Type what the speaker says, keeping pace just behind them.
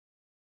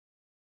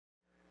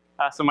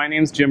So my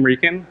name's Jim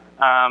Riecken.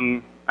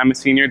 I'm a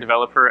senior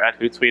developer at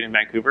Hootsuite in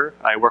Vancouver.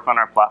 I work on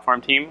our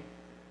platform team.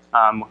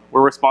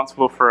 We're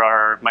responsible for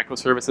our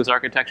microservices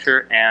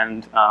architecture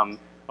and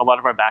a lot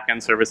of our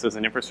backend services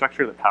and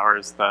infrastructure that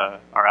powers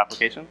our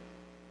application.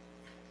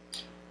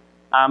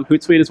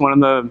 Hootsuite is one of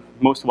the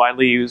most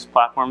widely used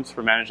platforms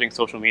for managing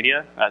social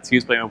media. It's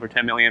used by over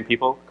 10 million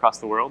people across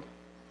the world.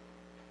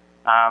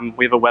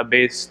 We have a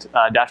web-based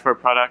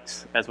dashboard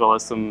product as well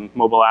as some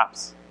mobile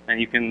apps. And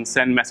you can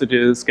send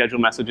messages, schedule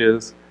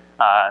messages,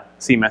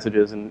 see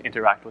messages, and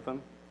interact with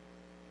them.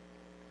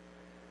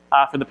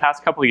 For the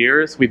past couple of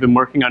years, we've been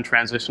working on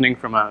transitioning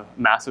from a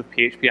massive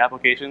PHP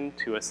application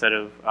to a set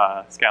of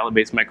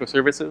Scala-based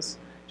microservices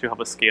to help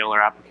us scale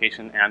our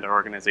application and our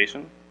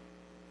organization.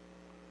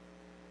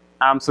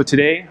 So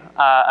today,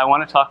 I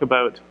want to talk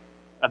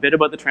a bit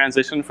about the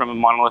transition from a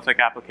monolithic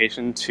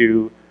application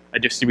to a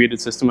distributed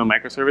system of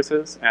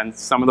microservices and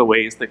some of the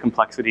ways that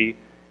complexity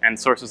and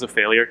sources of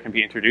failure can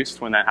be introduced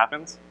when that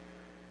happens.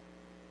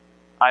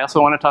 I also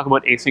want to talk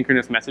about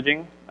asynchronous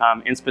messaging,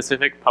 in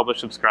specific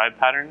publish-subscribe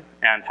pattern,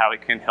 and how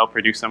it can help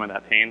reduce some of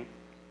that pain.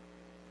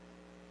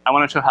 I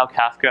want to show how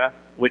Kafka,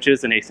 which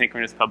is an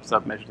asynchronous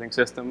pub-sub messaging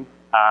system,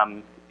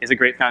 is a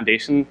great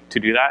foundation to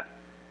do that.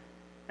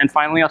 And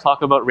finally, I'll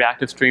talk about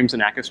reactive streams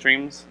and active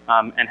streams,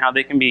 and how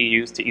they can be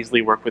used to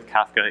easily work with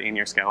Kafka in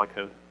your Scala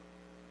code.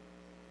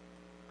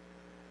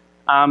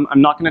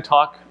 I'm not going to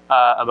talk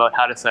about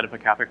how to set up a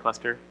Kafka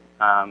cluster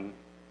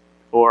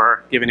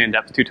or give an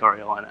in-depth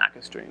tutorial on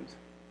active streams.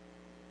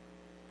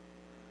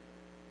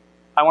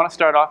 I want to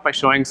start off by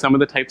showing some of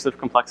the types of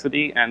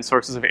complexity and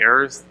sources of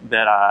errors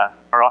that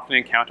are often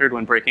encountered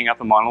when breaking up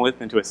a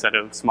monolith into a set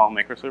of small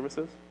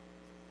microservices.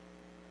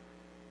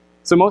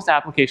 So most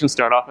applications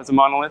start off as a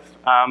monolith.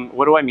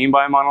 What do I mean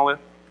by a monolith?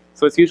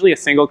 So it's usually a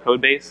single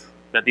code base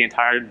that the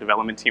entire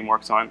development team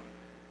works on.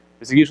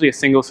 There's usually a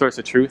single source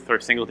of truth or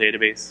a single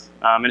database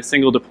and a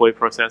single deploy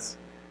process.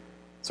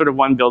 Sort of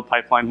one build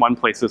pipeline, one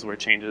places where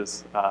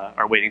changes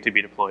are waiting to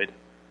be deployed.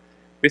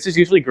 This is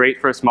usually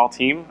great for a small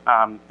team.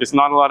 There's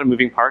not a lot of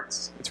moving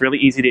parts. It's really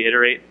easy to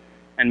iterate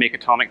and make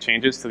atomic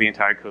changes to the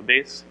entire code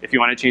base. If you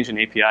want to change an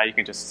API, you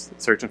can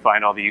just search and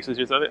find all the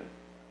usages of it.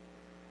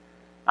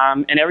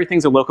 And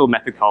everything's a local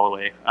method call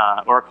away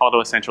or a call to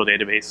a central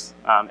database.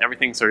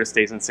 Everything sort of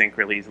stays in sync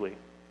really easily.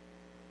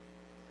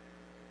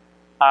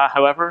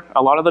 However,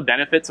 a lot of the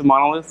benefits of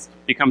monoliths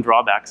become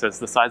drawbacks as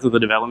the size of the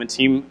development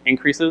team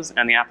increases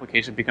and the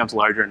application becomes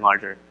larger and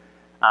larger.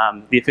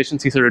 The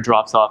efficiency sort of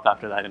drops off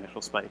after that initial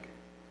spike.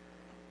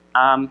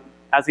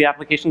 As the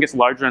application gets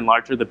larger and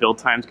larger, the build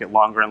times get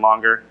longer and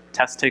longer,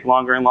 tests take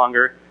longer and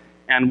longer,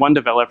 and one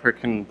developer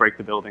can break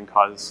the build and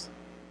cause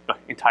the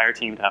entire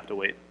team to have to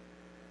wait.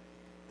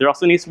 There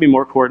also needs to be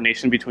more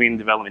coordination between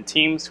development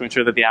teams to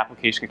ensure that the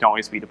application can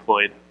always be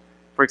deployed.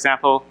 For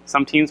example,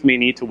 some teams may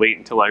need to wait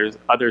until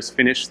others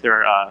finish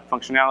their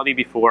functionality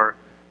before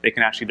they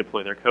can actually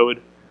deploy their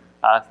code.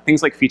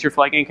 Things like feature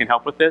flagging can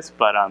help with this,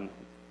 but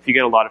if you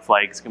get a lot of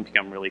flags, it can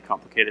become really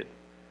complicated.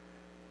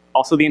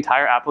 Also, the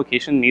entire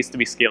application needs to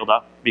be scaled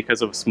up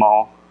because of a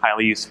small,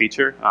 highly used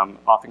feature.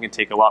 Often can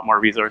take a lot more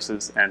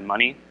resources and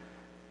money.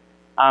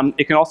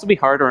 It can also be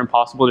hard or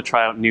impossible to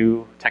try out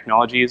new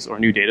technologies or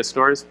new data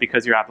stores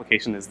because your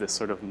application is this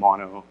sort of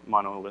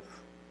monolith.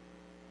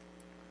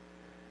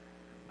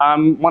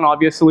 One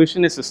obvious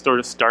solution is to sort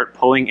of start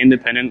pulling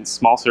independent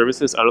small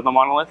services out of the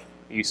monolith.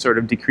 You sort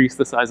of decrease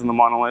the size of the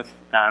monolith,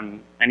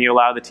 and you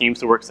allow the teams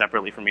to work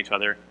separately from each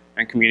other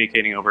and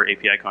communicating over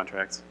API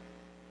contracts.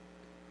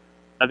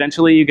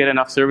 Eventually, you get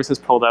enough services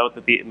pulled out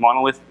that the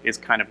monolith is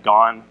kind of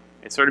gone.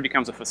 It sort of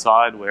becomes a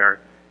facade where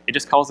it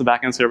just calls the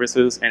backend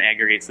services and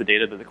aggregates the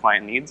data that the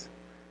client needs.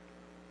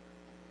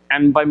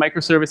 And by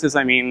microservices,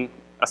 I mean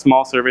a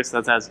small service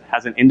that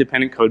has an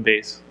independent code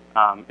base,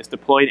 is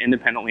deployed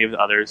independently of the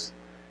others.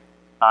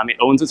 It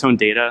owns its own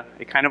data.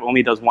 It kind of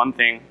only does one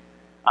thing.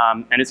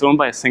 And it's owned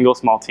by a single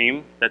small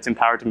team that's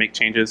empowered to make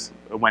changes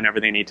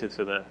whenever they need to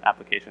the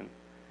application.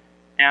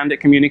 And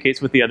it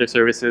communicates with the other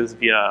services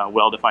via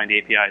well-defined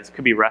APIs. It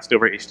could be REST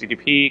over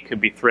HTTP,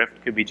 could be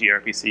Thrift, could be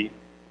gRPC.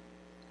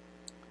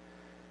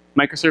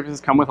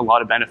 Microservices come with a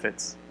lot of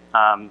benefits.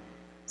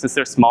 Since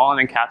they're small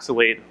and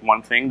encapsulate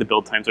one thing, the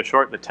build times are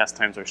short, the test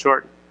times are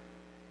short.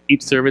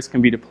 Each service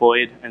can be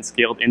deployed and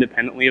scaled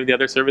independently of the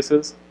other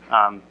services.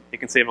 It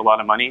can save a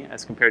lot of money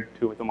as compared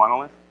to with a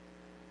monolith.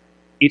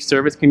 Each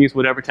service can use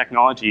whatever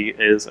technology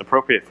is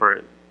appropriate for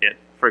it.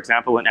 For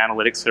example, an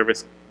analytics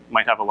service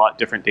might have a lot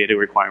different data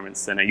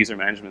requirements than a user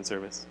management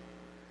service.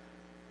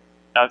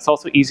 It's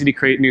also easy to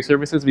create new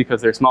services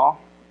because they're small.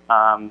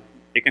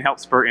 It can help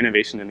spur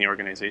innovation in the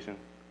organization.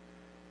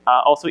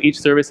 Also, each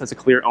service has a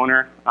clear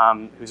owner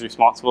who's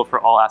responsible for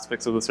all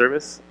aspects of the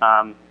service.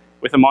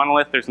 With a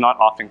monolith, there's not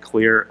often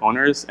clear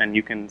owners, and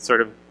you can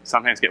sort of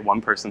sometimes get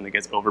one person that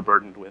gets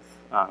overburdened with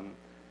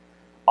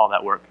all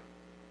that work.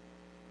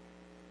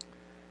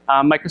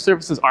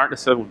 Microservices aren't a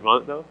silver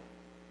bullet, though.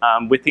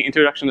 With the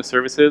introduction of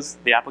services,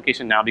 the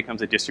application now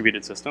becomes a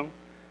distributed system.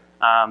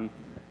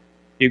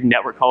 You have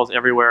network calls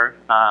everywhere.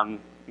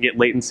 You get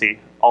latency.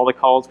 All the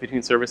calls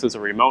between services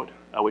are remote,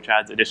 which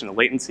adds additional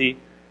latency.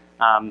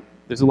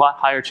 There's a lot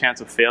higher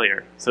chance of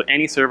failure. So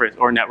any service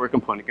or network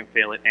component can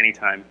fail at any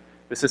time.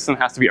 The system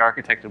has to be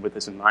architected with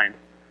this in mind.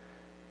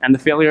 And the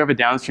failure of a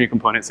downstream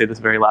component, say this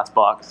very last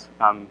box,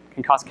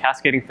 can cause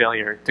cascading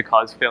failure to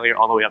cause failure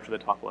all the way up to the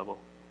top level.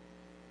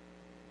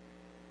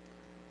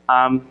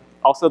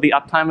 Also, the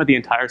uptime of the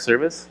entire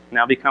service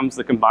now becomes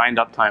the combined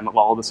uptime of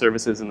all the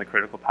services in the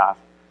critical path.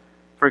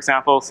 For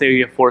example, say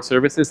you have 4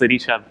 services that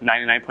each have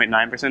 99.9%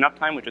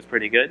 uptime, which is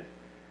pretty good.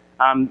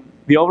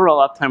 The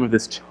overall uptime of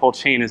this whole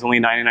chain is only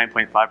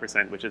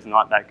 99.5%, which is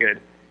not that good.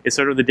 It's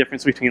sort of the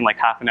difference between like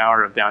half an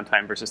hour of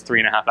downtime versus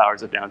 3.5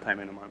 hours of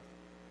downtime in a month.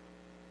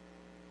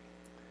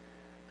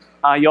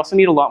 You also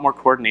need a lot more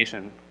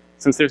coordination.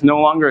 Since there's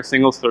no longer a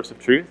single source of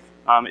truth,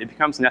 it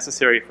becomes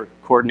necessary for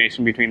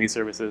coordination between these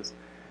services.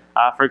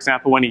 For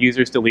example, when a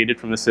user is deleted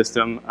from the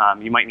system,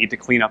 you might need to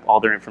clean up all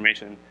their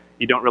information.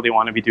 You don't really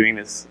want to be doing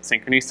this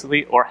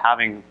synchronously or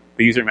having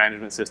the user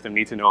management system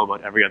need to know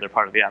about every other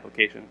part of the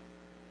application.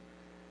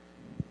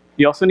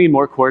 You also need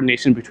more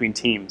coordination between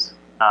teams.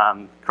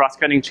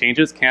 Cross-cutting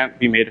changes can't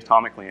be made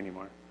atomically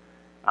anymore.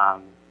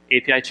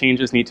 API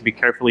changes need to be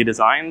carefully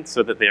designed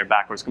so that they are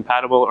backwards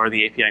compatible, or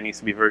the API needs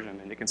to be versioned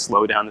and it can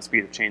slow down the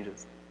speed of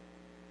changes.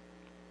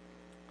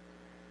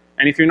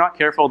 And if you're not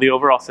careful, the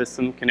overall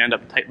system can end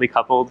up tightly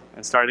coupled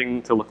and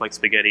starting to look like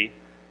spaghetti,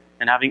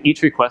 and having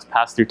each request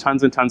pass through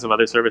tons and tons of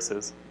other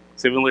services,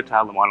 similar to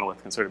how the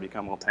monolith can sort of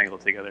become all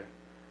tangled together.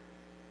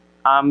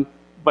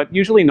 But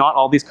usually not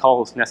all these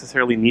calls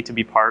necessarily need to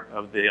be part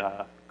of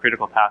the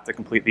critical path to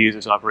complete the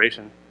user's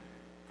operation.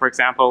 For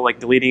example, like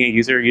deleting a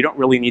user, you don't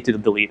really need to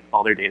delete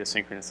all their data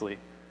synchronously.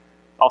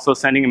 Also,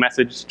 sending a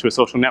message to a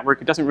social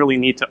network, it doesn't really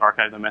need to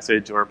archive the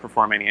message or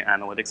perform any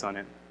analytics on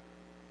it.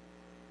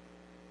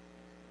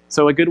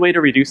 So a good way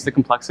to reduce the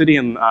complexity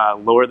and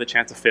lower the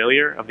chance of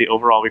failure of the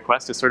overall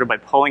request is sort of by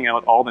pulling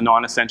out all the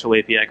non-essential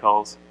API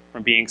calls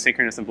from being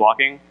synchronous and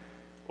blocking,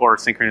 or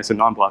synchronous and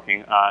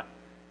non-blocking,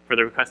 for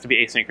the request to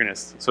be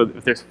asynchronous. So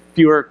if there's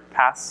fewer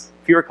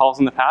calls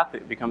in the path,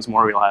 it becomes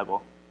more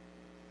reliable.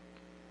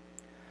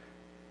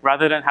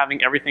 Rather than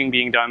having everything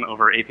being done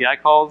over API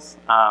calls,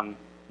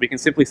 we can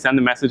simply send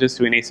the messages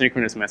to an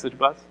asynchronous message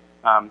bus.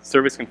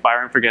 Service can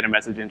fire and forget a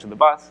message into the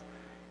bus.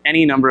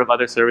 Any number of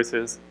other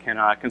services can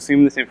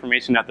consume this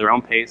information at their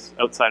own pace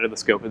outside of the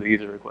scope of the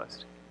user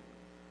request.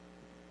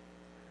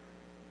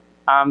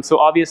 So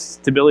obvious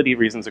stability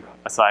reasons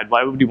aside,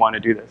 why would we want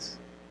to do this?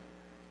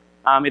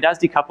 It has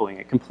decoupling.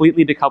 It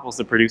completely decouples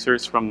the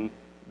producers from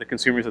the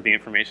consumers of the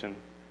information.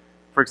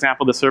 For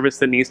example, the service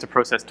that needs to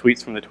process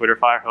tweets from the Twitter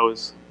fire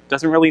hose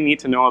doesn't really need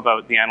to know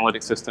about the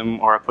analytics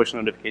system or a push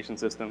notification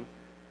system.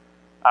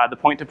 The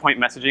point-to-point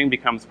messaging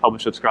becomes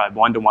publish-subscribe.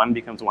 One-to-one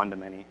becomes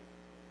one-to-many.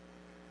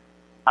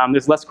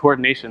 There's less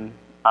coordination.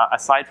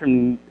 Aside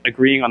from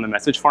agreeing on the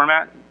message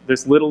format,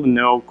 there's little to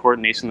no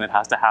coordination that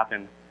has to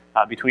happen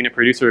between a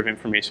producer of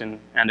information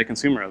and a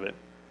consumer of it.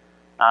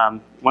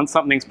 Once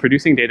something's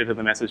producing data to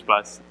the message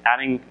bus,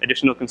 adding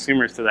additional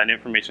consumers to that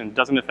information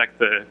doesn't affect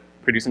the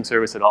producing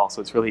service at all,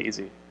 so it's really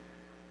easy.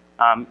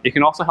 It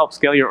can also help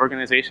scale your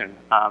organization,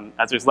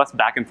 as there's less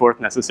back and forth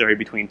necessary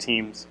between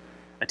teams.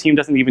 A team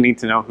doesn't even need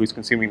to know who's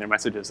consuming their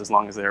messages as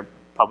long as they're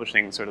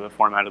publishing sort of the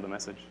format of the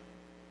message.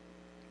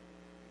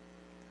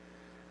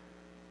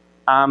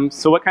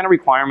 So what kind of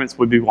requirements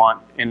would we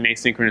want in an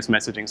asynchronous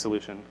messaging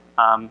solution?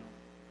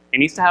 It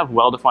needs to have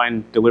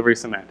well-defined delivery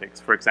semantics.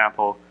 For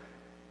example,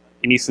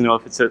 it needs to know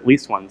if it's at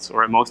least once,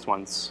 or at most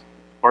once,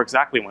 or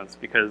exactly once,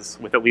 because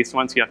with at least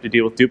once you have to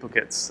deal with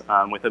duplicates.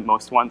 With at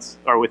most once,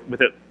 or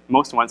with at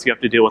most once you have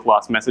to deal with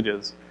lost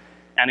messages.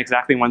 And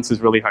exactly once is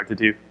really hard to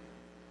do.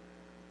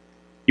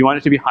 You want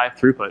it to be high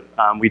throughput.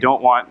 We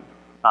don't want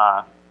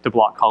to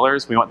block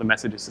colors. We want the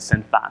messages to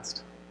send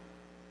fast.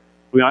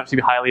 We want it to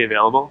be highly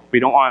available. We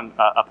don't want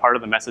a part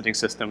of the messaging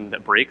system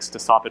that breaks to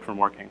stop it from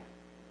working.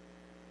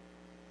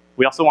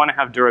 We also want to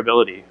have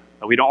durability.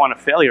 We don't want a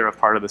failure of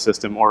part of the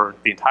system or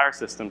the entire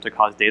system to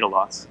cause data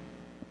loss.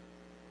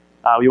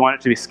 We want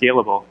it to be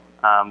scalable.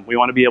 We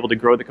want to be able to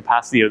grow the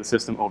capacity of the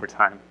system over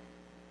time.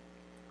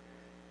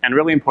 And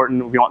really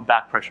important, we want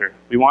back pressure.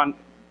 We want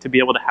to be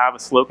able to have a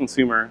slow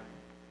consumer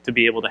to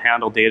be able to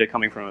handle data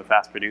coming from a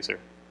fast producer.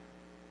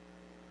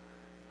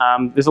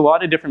 There's a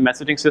lot of different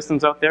messaging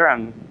systems out there,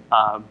 and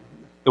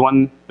the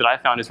one that I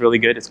found is really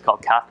good. It's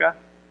called Kafka.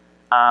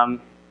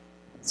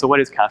 So what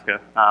is Kafka?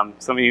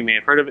 Some of you may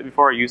have heard of it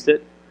before or used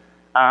it.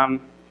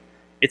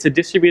 It's a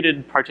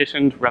distributed,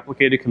 partitioned,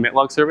 replicated commit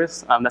log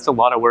service. That's a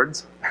lot of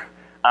words.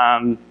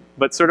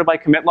 But sort of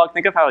like commit log,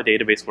 think of how a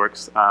database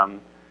works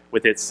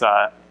with its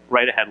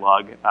write-ahead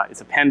log.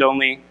 It's append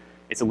only.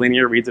 It's a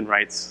linear reads and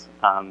writes,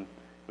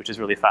 which is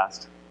really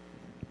fast.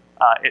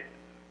 It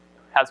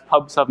has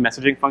pub-sub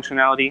messaging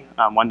functionality,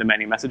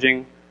 one-to-many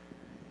messaging.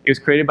 It was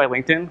created by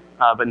LinkedIn,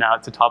 but now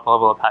it's a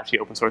top-level Apache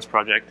open source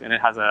project, and it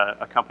has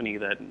a company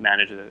that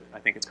manages it. I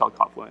think it's called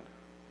Confluent.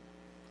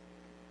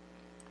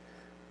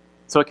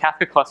 So a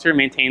Kafka cluster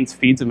maintains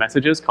feeds of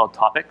messages called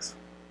topics.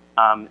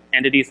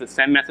 Entities that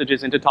send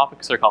messages into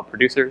topics are called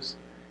producers.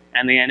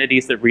 and the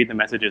entities that read the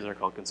messages are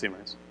called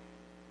consumers.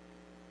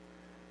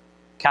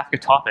 Kafka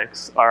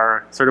topics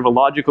are sort of a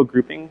logical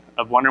grouping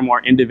of one or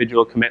more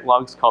individual commit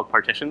logs called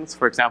partitions.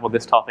 For example,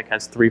 this topic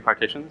has 3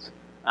 partitions.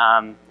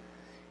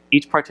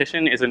 Each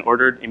partition is an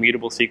ordered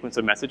immutable sequence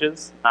of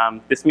messages.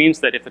 This means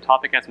that if the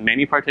topic has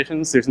many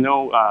partitions, there's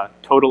no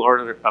total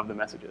order of the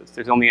messages.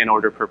 There's only an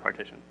order per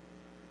partition.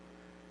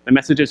 The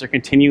messages are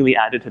continually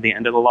added to the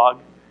end of the log,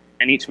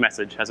 and each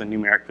message has a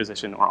numeric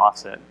position or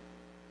offset.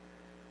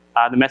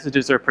 The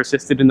messages are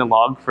persisted in the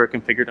log for a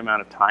configured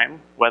amount of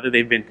time, whether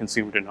they've been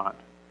consumed or not.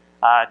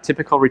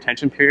 Typical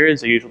retention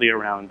periods are usually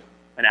around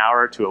an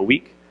hour to a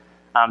week,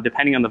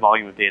 depending on the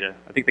volume of data.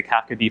 I think the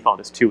Kafka default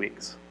is 2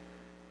 weeks.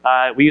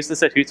 We use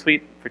this at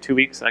Hootsuite for 2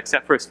 weeks,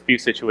 except for a few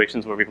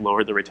situations where we've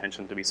lowered the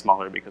retention to be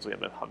smaller because we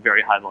have a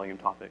very high volume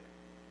topic.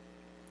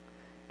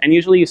 And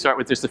usually you start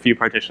with just a few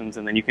partitions,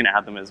 and then you can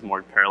add them as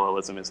more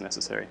parallelism is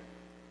necessary.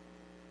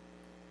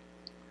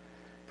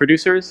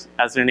 Producers,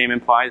 as their name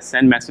implies,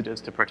 send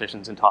messages to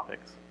partitions and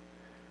topics.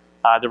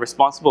 They're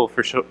responsible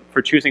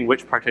for choosing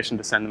which partition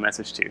to send the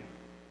message to.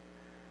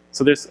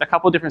 So there's a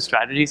couple different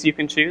strategies you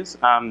can choose.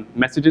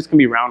 Messages can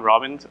be round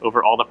robin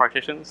over all the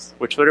partitions,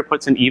 which sort of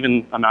puts an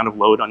even amount of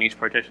load on each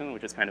partition,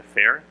 which is kind of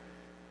fair.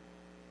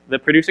 The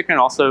producer can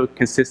also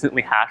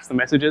consistently hash the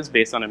messages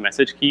based on a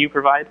message key you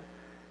provide.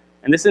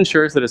 And this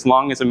ensures that as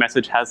long as a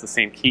message has the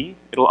same key,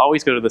 it'll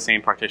always go to the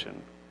same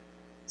partition.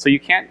 So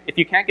if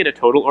you can't get a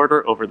total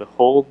order over the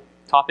whole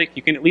topic,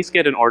 you can at least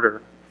get an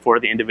order for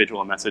the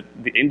individual message,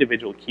 the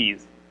individual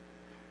keys.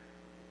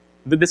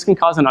 This can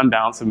cause an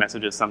unbalance of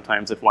messages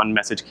sometimes if one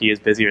message key is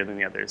busier than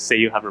the others. Say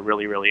you have a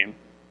really, really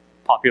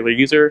popular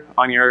user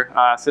on your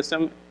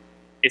system,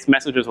 its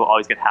messages will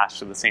always get hashed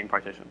to the same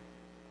partition.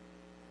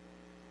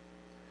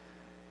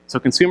 So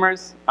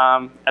consumers,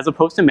 as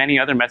opposed to many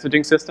other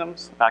messaging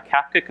systems,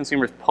 Kafka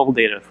consumers pull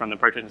data from the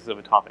partitions of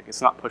a topic.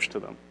 It's not pushed to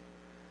them.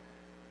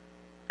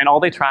 And all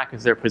they track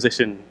is their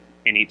position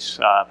in each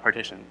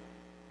partition.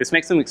 This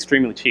makes them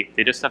extremely cheap.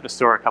 They just have to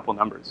store a couple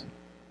numbers.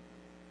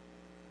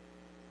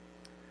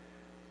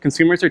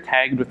 Consumers are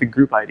tagged with the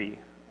group ID,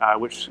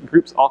 which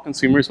groups all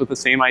consumers with the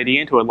same ID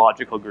into a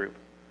logical group.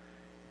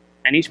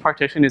 And each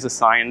partition is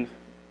assigned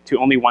to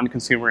only one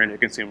consumer in a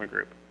consumer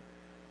group.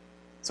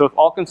 So if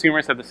all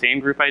consumers have the same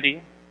group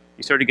ID,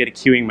 you sort of get a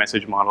queuing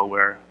message model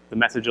where the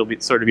message will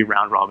sort of be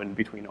round robin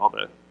between all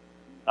the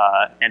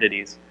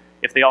entities.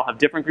 If they all have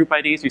different group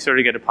IDs, you sort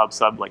of get a pub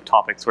sub like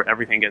topics where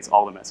everything gets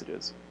all the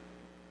messages.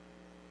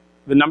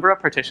 The number of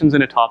partitions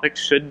in a topic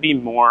should be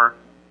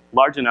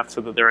large enough so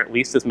that there are at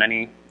least as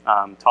many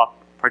top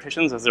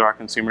partitions as there are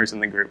consumers in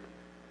the group.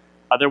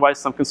 Otherwise,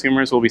 some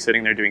consumers will be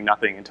sitting there doing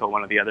nothing until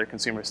one of the other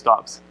consumers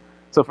stops.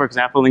 So for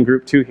example, in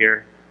group 2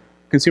 here,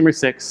 consumer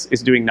 6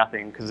 is doing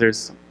nothing because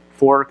there's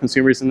 4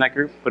 consumers in that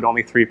group, but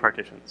only 3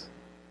 partitions.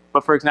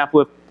 But for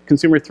example, if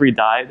consumer 3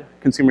 died,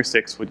 consumer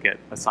 6 would get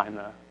assigned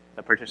the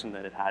partition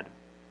that it had.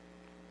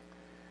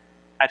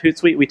 At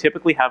Hootsuite, we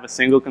typically have a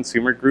single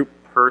consumer group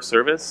per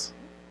service,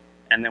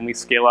 and then we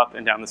scale up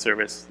and down the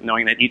service,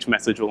 knowing that each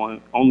message will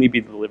only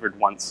be delivered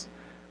once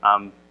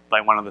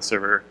by one of the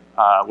server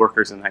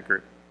workers in that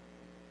group.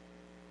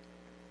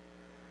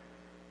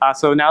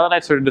 So now that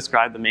I've sort of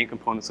described the main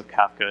components of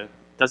Kafka,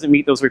 does it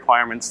meet those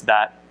requirements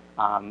that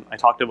I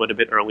talked about a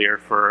bit earlier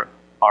for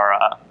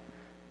our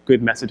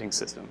good messaging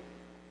system?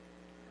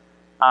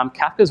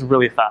 Kafka is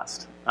really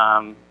fast.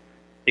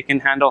 It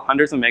can handle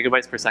hundreds of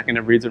megabytes per second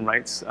of reads and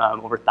writes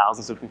over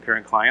thousands of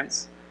concurrent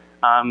clients.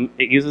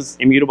 It uses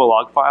immutable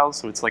log files,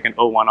 so it's like an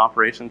O1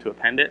 operation to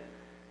append it.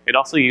 It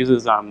also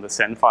uses the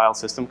send file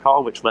system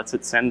call, which lets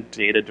it send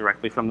data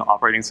directly from the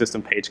operating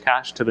system page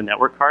cache to the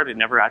network card. It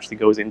never actually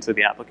goes into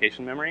the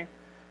application memory.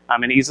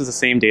 And it uses the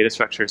same data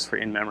structures for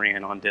in-memory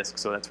and on disk,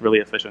 so that's really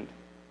efficient.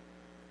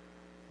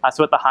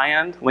 So at the high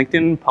end,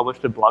 LinkedIn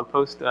published a blog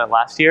post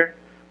last year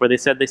where they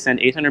said they send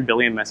 800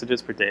 billion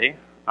messages per day,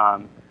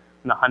 and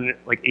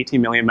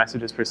 18 million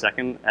messages per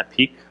second at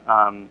peak,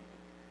 and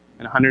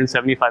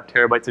 175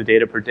 terabytes of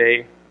data per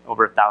day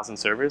over 1,000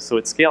 servers, so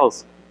it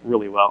scales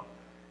really well.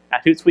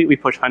 At Hootsuite, we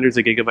push hundreds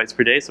of gigabytes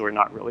per day, so we're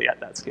not really at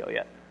that scale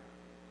yet.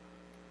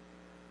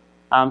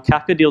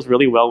 Kafka deals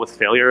really well with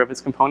failure of its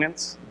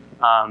components.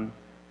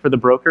 For the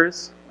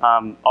brokers,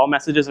 all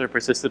messages are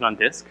persisted on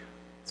disk,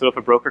 so if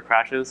a broker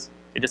crashes,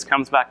 it just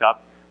comes back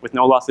up with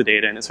no loss of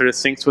data, and it sort of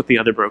syncs with the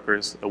other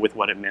brokers with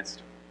what it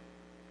missed.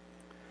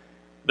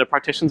 The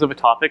partitions of a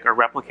topic are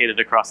replicated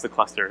across the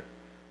cluster.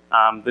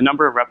 The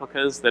number of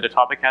replicas that a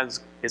topic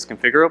has is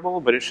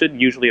configurable, but it should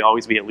usually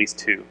always be at least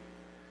 2.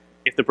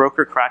 If the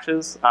broker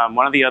crashes,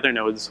 one of the other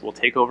nodes will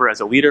take over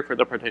as a leader for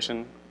the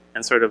partition,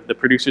 and sort of the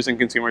producers and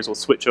consumers will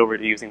switch over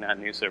to using that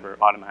new server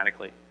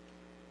automatically.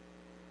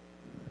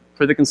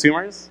 For the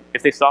consumers,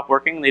 if they stop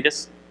working, they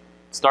just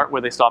start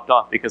where they stopped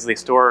off because they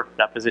store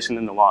that position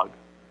in the log.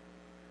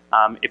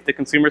 If the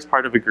consumer is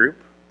part of a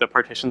group, the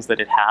partitions that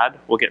it had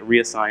will get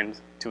reassigned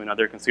to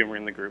another consumer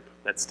in the group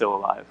that's still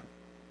alive.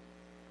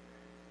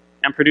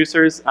 And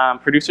producers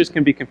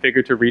can be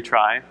configured to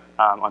retry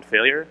on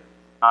failure.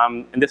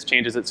 And this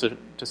changes it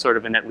to sort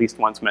of an at least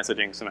once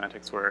messaging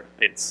semantics where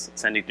it's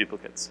sending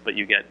duplicates, but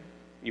you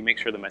make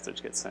sure the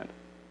message gets sent.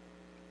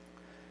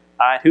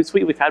 At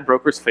Hootsuite, we've had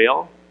brokers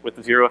fail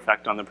with zero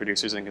effect on the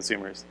producers and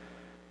consumers.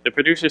 The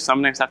producers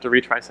sometimes have to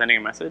retry sending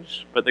a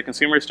message, but the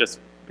consumers just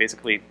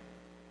basically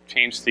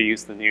change to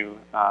use the new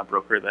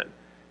broker that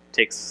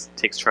takes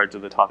charge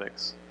of the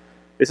topics.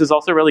 This is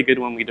also really good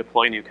when we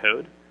deploy new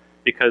code,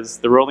 because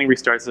the rolling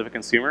restarts of a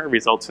consumer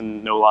results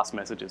in no lost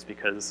messages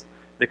because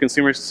the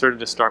consumers sort of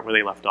just start where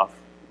they left off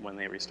when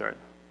they restart.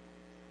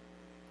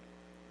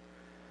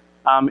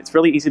 It's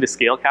really easy to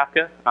scale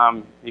Kafka.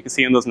 You can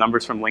see in those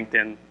numbers from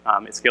LinkedIn,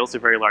 it scales to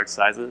very large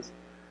sizes.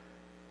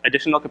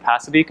 Additional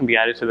capacity can be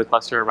added to the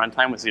cluster at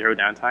runtime with zero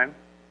downtime.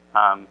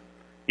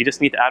 You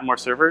just need to add more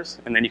servers,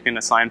 and then you can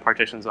assign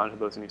partitions onto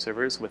those new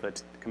servers with a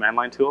command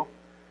line tool.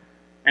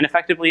 And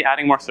effectively,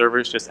 adding more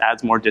servers just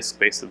adds more disk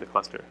space to the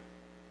cluster.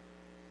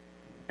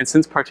 And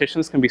since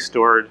partitions can be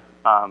stored,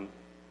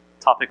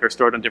 topic are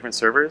stored on different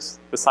servers,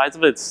 the size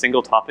of a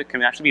single topic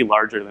can actually be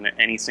larger than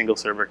any single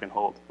server can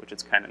hold, which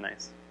is kind of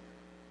nice.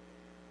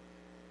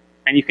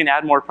 And you can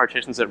add more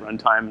partitions at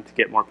runtime to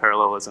get more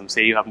parallelism.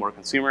 Say you have more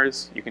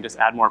consumers, you can just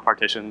add more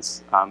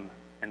partitions,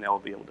 and they'll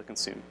be able to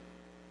consume.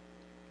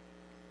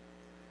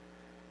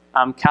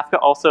 Kafka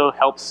also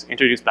helps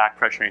introduce back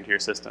pressure into your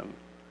system.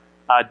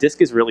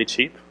 Disk is really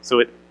cheap, so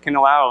it can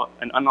allow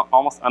an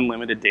almost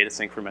unlimited data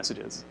sync for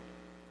messages.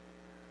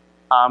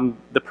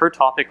 The per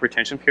topic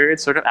retention period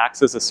sort of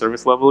acts as a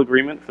service level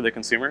agreement for the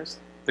consumers.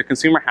 The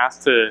consumer has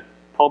to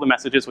pull the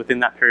messages within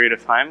that period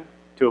of time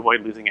to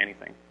avoid losing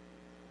anything.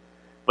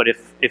 But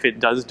if it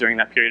does during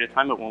that period of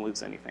time, it won't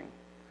lose anything.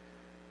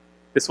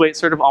 This way, it's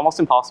sort of almost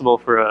impossible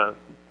for a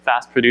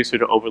fast producer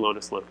to overload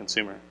a slow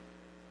consumer.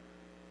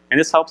 And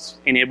this helps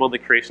enable the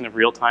creation of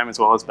real-time as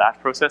well as batch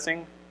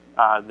processing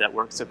that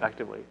works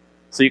effectively.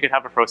 So you could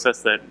have a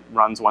process that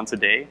runs once a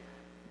day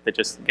that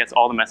just gets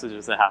all the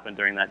messages that happen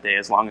during that day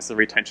as long as the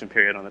retention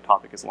period on the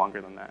topic is longer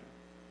than that.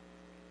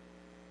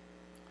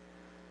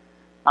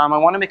 I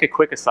want to make a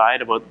quick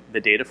aside about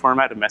the data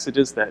format of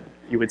messages that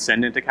you would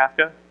send into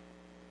Kafka.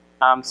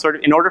 Sort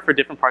of in order for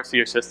different parts of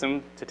your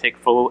system to take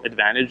full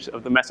advantage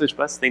of the message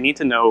bus, they need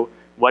to know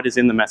what is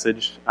in the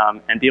message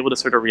and be able to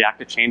sort of react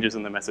to changes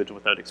in the message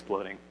without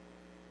exploding.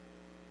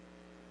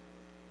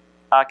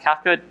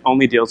 Kafka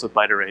only deals with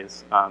byte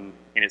arrays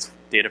in its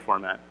data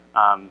format.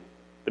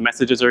 The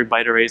messages are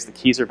byte arrays, the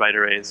keys are byte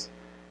arrays.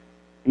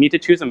 You need to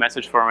choose a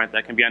message format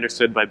that can be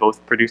understood by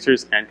both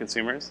producers and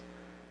consumers.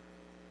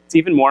 It's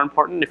even more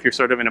important if you're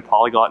sort of in a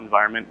polyglot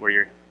environment where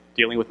you're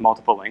dealing with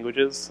multiple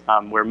languages,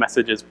 where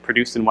messages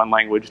produced in one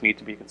language need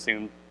to be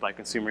consumed by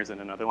consumers in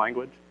another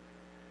language.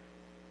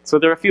 So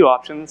there are a few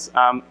options.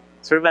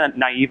 Sort of a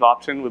naive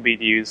option would be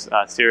to use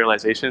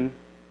serialization,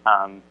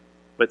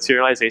 but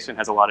serialization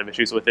has a lot of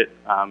issues with it,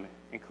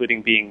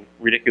 including being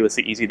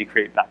ridiculously easy to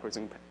create backwards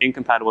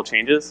incompatible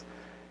changes.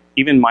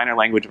 Even minor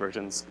language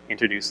versions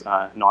introduce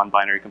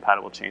non-binary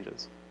compatible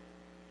changes.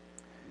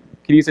 You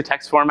can use a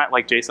text format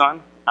like JSON,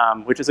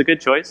 which is a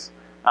good choice.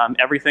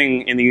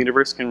 Everything in the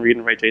universe can read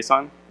and write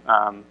JSON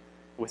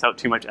without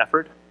too much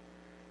effort.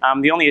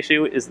 The only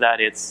issue is that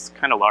it's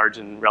kind of large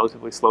and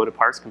relatively slow to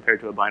parse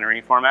compared to a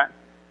binary format.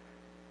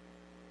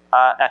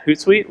 At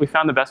Hootsuite, we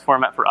found the best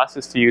format for us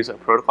is to use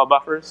protocol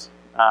buffers,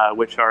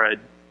 which are a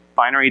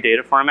binary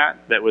data format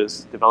that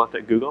was developed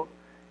at Google.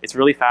 It's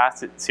really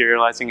fast at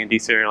serializing and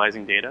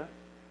deserializing data.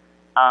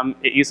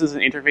 It uses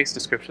an interface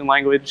description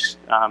language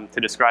to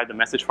describe the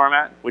message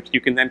format, which you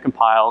can then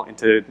compile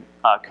into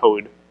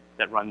code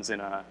that runs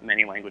in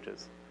many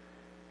languages.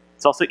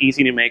 It's also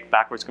easy to make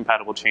backwards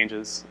compatible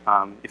changes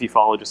if you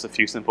follow just a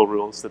few simple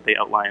rules that they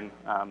outline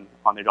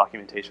on their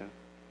documentation.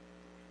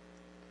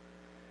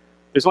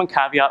 There's one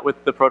caveat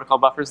with the protocol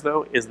buffers,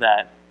 though, is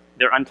that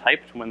they're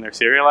untyped when they're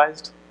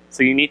serialized.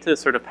 So you need to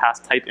sort of pass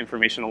type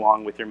information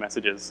along with your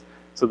messages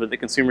so that the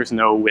consumers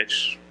know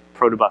which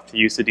protobuf to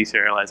use to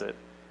deserialize it.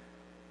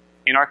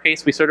 In our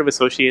case, we sort of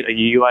associate a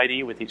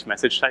UUID with each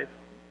message type,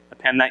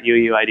 append that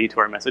UUID to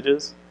our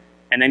messages,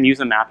 and then use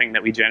a mapping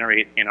that we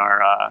generate in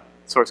our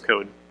source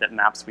code that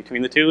maps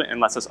between the two and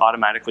lets us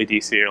automatically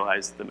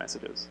deserialize the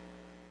messages.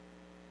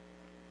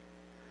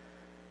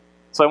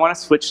 So I want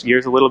to switch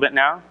gears a little bit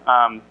now.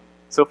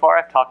 So far,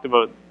 I've talked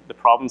about the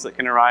problems that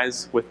can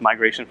arise with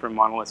migration from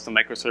monoliths to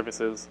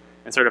microservices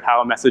and sort of how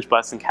a message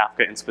bus and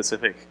Kafka in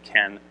specific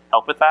can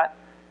help with that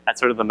at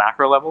sort of the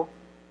macro level.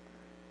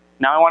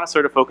 Now I want to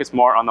sort of focus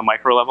more on the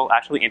micro level,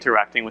 actually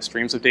interacting with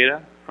streams of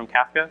data from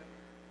Kafka.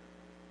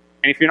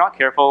 And if you're not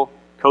careful,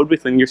 code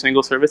within your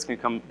single service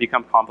can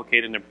become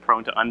complicated and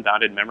prone to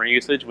unbounded memory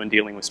usage when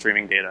dealing with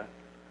streaming data.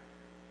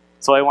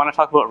 So I want to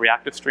talk about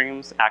reactive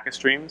streams, ACA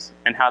streams,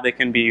 and how they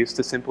can be used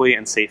to simply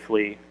and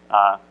safely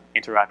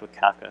interact with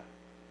Kafka.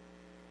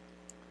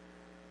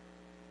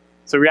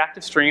 So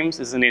reactive streams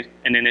is an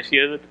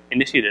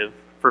initiative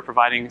for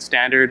providing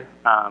standard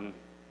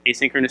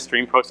asynchronous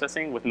stream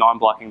processing with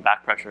non-blocking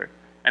back pressure.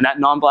 And that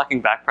non-blocking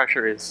back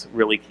pressure is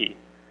really key.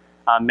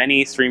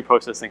 Many stream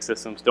processing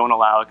systems don't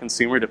allow a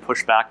consumer to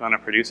push back on a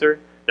producer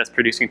that's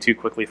producing too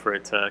quickly for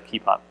it to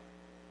keep up.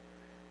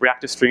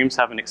 Reactive streams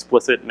have an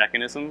explicit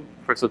mechanism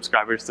for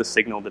subscribers to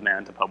signal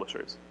demand to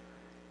publishers,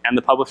 and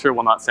the publisher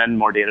will not send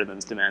more data than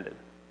is demanded.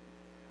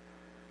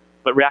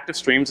 But reactive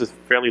streams is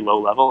fairly low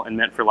level and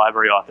meant for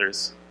library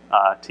authors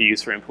to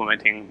use for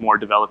implementing more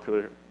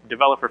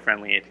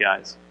developer-friendly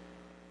APIs.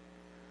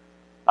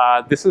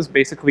 This is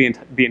basically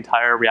the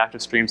entire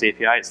reactive streams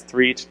API. It's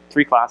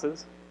three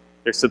classes.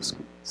 There's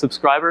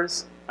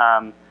subscribers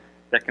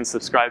that can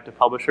subscribe to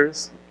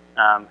publishers,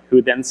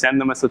 who then send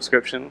them a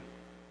subscription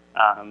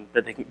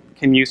that they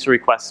can use to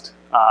request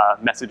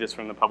messages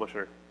from the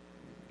publisher.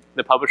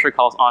 The publisher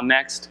calls on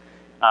next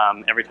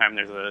every time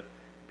there's a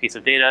piece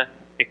of data.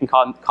 It can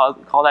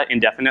call that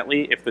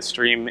indefinitely if the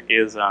stream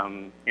is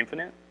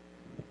infinite.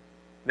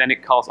 Then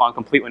it calls on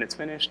complete when it's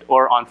finished,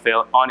 or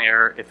on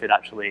error if it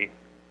actually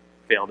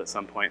failed at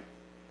some point.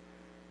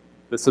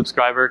 The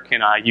subscriber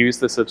can use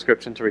the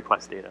subscription to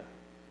request data.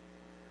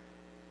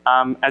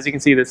 As you can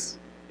see,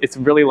 it's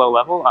really low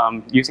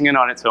level. Using it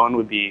on its own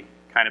would be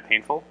kind of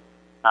painful.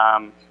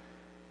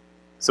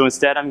 So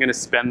instead, I'm going to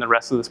spend the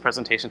rest of this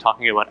presentation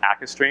talking about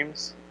Akka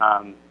streams,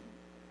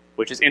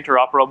 which is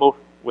interoperable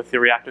with the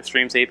Reactive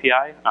Streams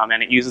API,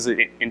 and it uses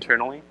it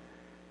internally.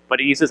 But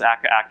it uses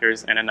Akka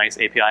actors and a nice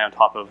API on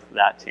top of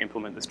that to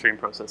implement the stream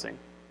processing.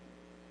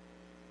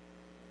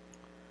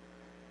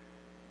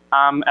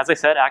 As I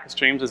said, Akka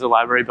Streams is a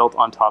library built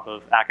on top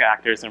of Akka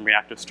actors and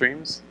reactive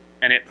streams,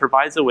 and it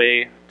provides a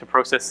way to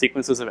process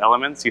sequences of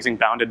elements using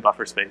bounded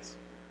buffer space.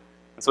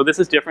 And so this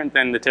is different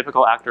than the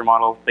typical actor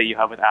model that you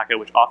have with Akka,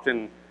 which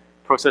often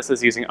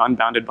processes using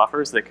unbounded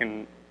buffers that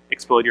can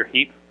explode your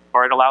heap,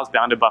 or it allows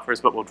bounded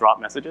buffers but will drop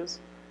messages.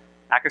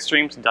 Akka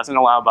Streams doesn't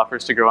allow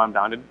buffers to grow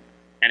unbounded,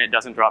 and it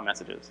doesn't drop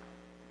messages.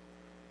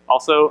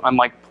 Also,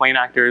 unlike plain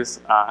actors,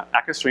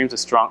 Akka Streams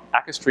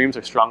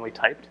are strongly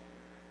typed,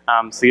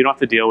 so you don't have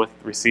to deal with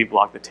receive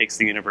block that takes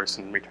the universe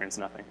and returns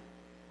nothing.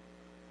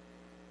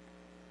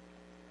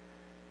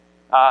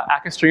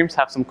 Akka Streams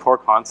have some core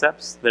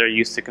concepts that are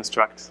used to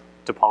construct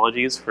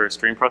topologies for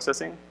stream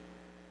processing.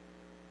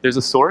 There's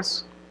a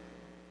source,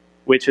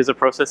 which is a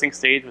processing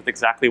stage with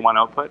exactly one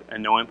output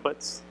and no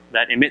inputs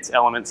that emits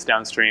elements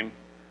downstream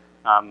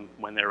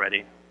when they're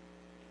ready.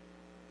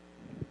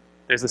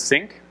 There's a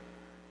sink,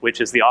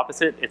 which is the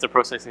opposite. It's a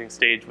processing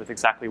stage with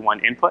exactly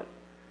one input.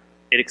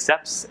 It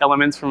accepts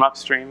elements from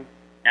upstream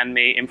and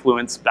may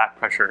influence back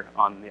pressure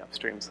on the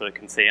upstream. So it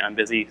can say, I'm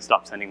busy,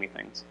 stop sending me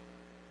things.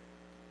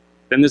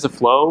 Then there's a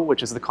flow,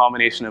 which is the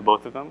combination of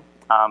both of them.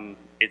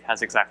 It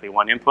has exactly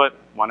one input,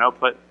 one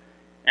output,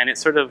 and it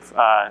sort of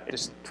it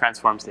just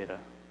transforms data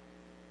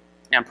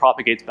and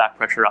propagates back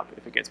pressure up.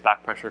 If it gets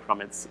back pressure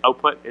from its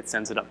output, it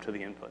sends it up to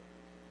the input.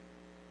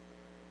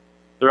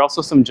 There are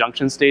also some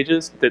junction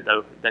stages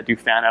that do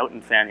fan out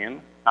and fan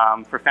in.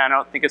 For fan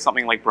out, think of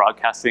something like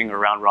broadcasting or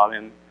round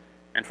robin.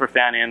 And for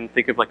fan in,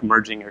 think of like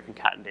merging or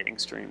concatenating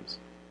streams.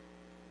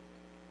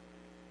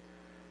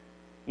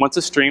 Once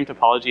a stream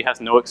topology has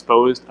no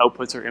exposed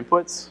outputs or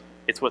inputs,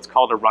 it's what's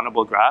called a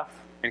runnable graph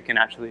and can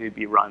actually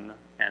be run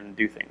and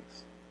do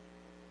things.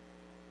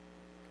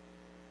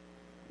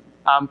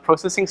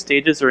 Processing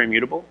stages are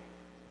immutable.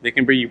 They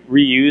can be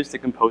reused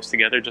and composed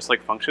together just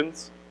like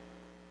functions.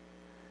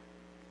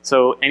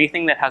 So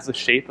anything that has the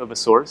shape of a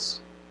source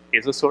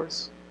is a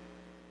source.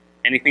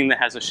 Anything that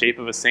has the shape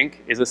of a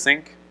sink is a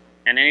sink.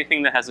 And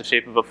anything that has the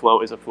shape of a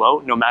flow is a flow,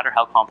 no matter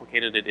how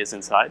complicated it is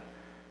inside.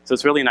 So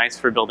it's really nice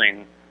for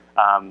building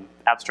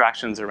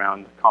abstractions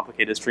around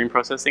complicated stream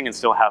processing and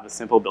still have a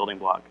simple building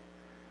block.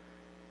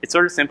 It's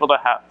sort of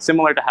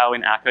similar to how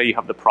in Akka you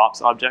have the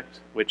props object,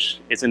 which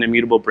is an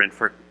immutable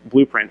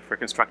blueprint for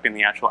constructing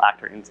the actual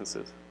actor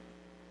instances.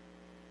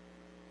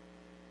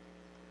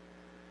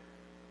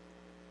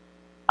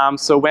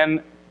 So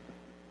when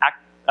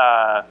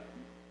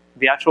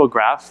the actual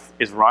graph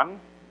is run,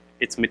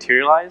 it's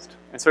materialized.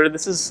 And sort of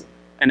this is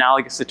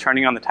analogous to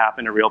turning on the tap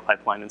in a real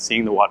pipeline and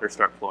seeing the water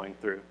start flowing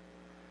through.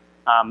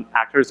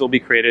 Actors will be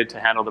created to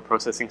handle the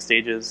processing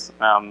stages.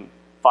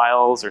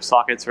 Files or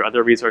sockets or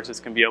other resources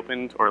can be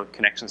opened, or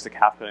connections to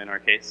Kafka in our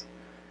case.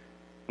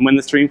 And when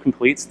the stream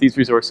completes, these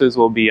resources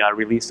will be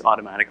released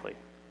automatically.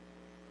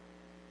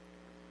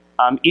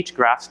 Each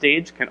graph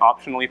stage can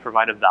optionally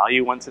provide a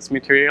value once it's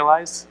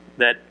materialized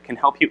that can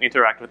help you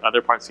interact with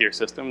other parts of your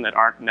system that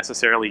aren't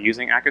necessarily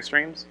using Akka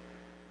streams.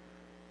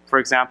 For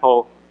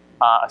example,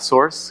 a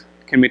source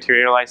can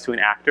materialize to an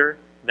actor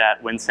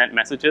that when sent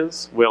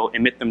messages will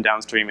emit them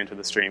downstream into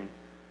the stream.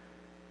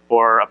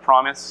 Or a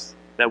promise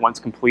that once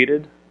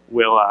completed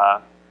will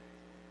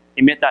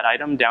emit that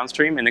item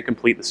downstream and then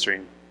complete the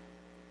stream.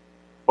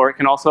 Or it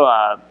can also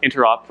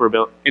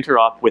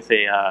interop with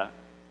a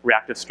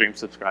reactive stream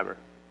subscriber.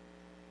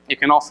 It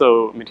can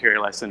also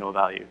materialize to no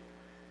value.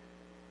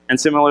 And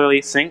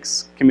similarly,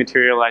 sinks can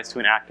materialize to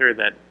an actor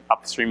that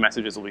upstream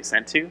messages will be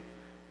sent to,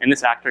 and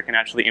this actor can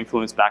actually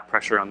influence back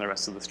pressure on the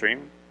rest of the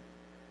stream.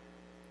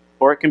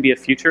 Or it can be a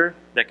future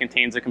that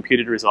contains a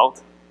computed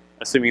result,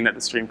 assuming that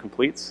the stream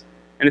completes,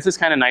 And this is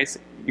kind of nice.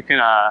 You could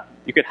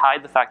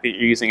hide the fact that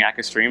you're using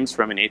Akka streams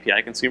from an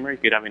API consumer. You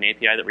could have an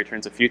API that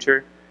returns a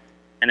future.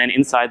 And then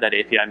inside that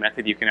API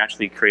method, you can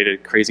actually create a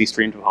crazy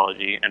stream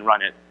topology and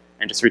run it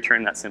and just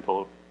return that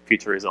simple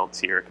future result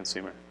to your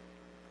consumer.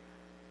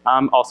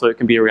 Also, it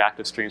can be a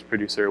reactive streams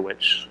producer,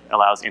 which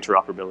allows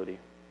interoperability.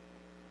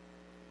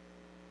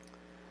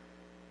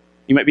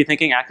 You might be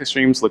thinking Akka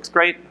streams looks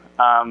great,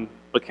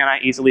 but can I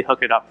easily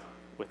hook it up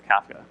with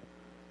Kafka?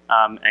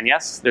 And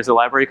yes, there's a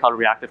library called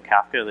Reactive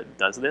Kafka that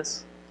does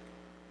this.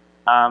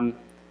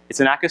 It's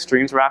an Akka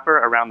streams wrapper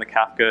around the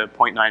Kafka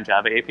 0.9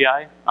 Java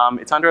API.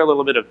 It's under a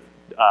little bit of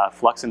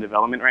flux and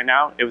development right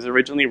now. It was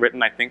originally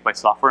written, I think, by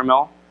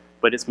SoftwareMill,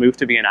 but it's moved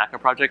to be an Akka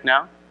project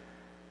now.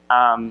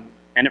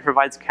 And it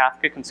provides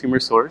Kafka consumer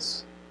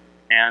source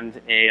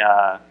and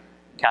a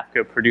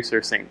Kafka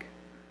producer sink.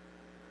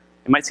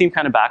 It might seem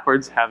kind of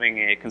backwards having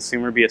a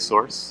consumer be a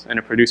source and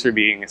a producer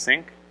being a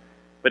sink,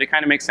 but it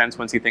kind of makes sense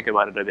once you think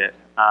about it a bit.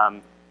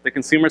 The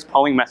consumer is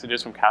pulling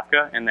messages from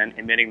Kafka and then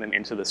emitting them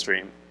into the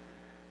stream.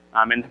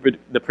 And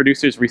the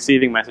producer is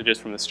receiving messages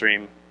from the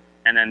stream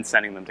and then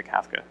sending them to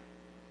Kafka.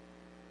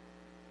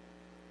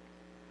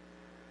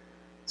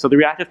 So the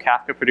reactive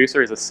Kafka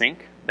producer is a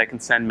sink that can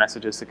send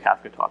messages to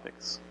Kafka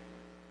topics.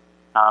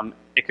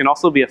 It can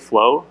also be a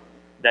flow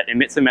that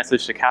emits a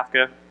message to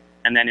Kafka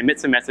and then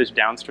emits a message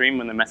downstream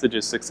when the message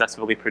is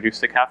successfully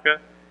produced to Kafka.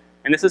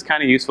 And this is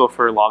kind of useful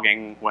for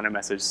logging when a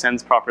message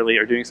sends properly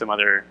or doing some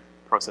other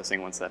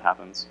processing once that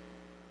happens.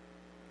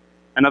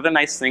 Another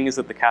nice thing is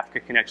that the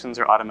Kafka connections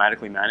are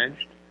automatically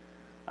managed.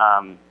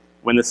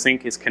 When the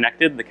sink is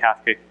connected, the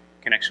Kafka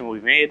connection will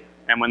be made,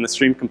 and when the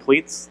stream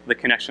completes, the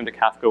connection to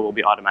Kafka will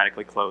be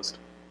automatically closed.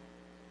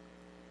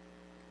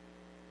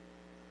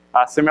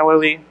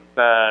 Similarly,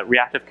 the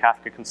reactive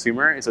Kafka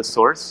consumer is a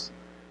source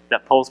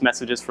that pulls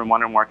messages from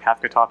one or more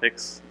Kafka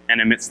topics and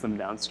emits them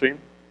downstream.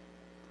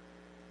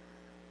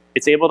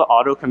 It's able to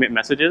auto-commit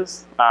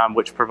messages,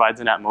 which provides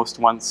an at most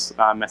once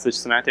message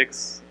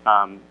semantics,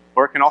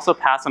 or it can also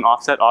pass an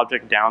offset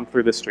object down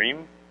through the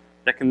stream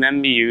that can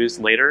then be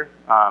used later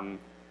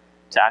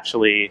to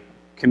actually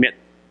commit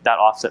that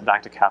offset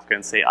back to Kafka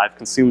and say, I've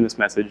consumed this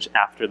message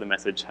after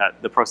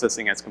the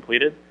processing has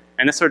completed.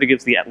 And this sort of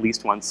gives the at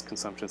least once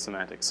consumption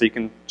semantics. So you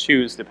can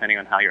choose depending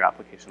on how your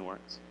application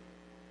works.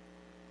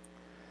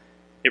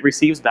 It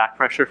receives back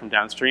pressure from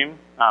downstream.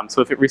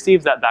 So if it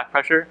receives that back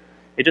pressure,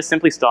 it just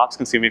simply stops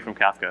consuming from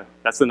Kafka.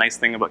 That's the nice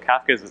thing about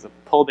Kafka is it's a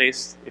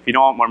pull-based. If you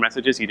don't want more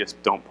messages, you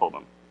just don't pull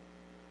them.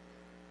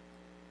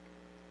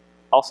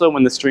 Also,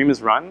 when the stream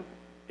is run,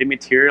 it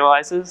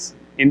materializes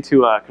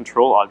into a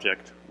control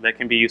object that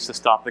can be used to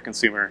stop the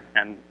consumer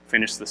and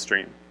finish the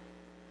stream.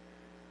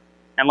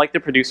 And like the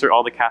producer,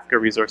 all the Kafka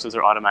resources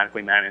are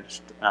automatically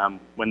managed.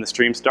 When the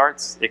stream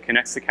starts, it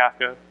connects to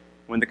Kafka.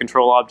 When the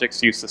control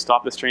object's used to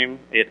stop the stream,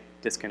 it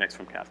disconnects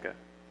from Kafka.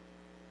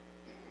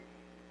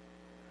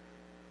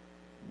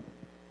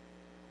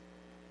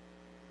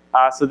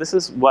 So this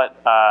is what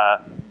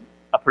a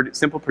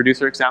simple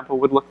producer example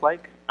would look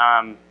like.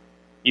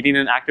 You need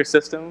an actor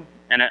system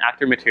and an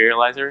actor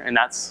materializer, and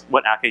that's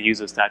what Akka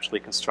uses to actually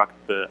construct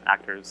the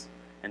actors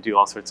and do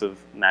all sorts of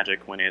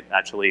magic when it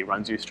actually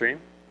runs your stream.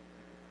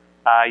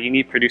 You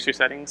need producer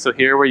settings. So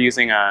here we're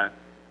using a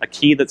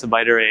key that's a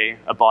byte array,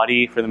 a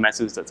body for the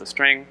message that's a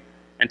string,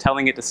 and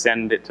telling it to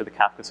send it to the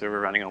Kafka server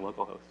running on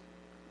localhost.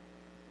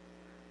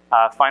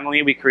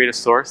 Finally, we create a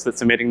source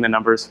that's emitting the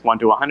numbers 1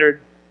 to 100.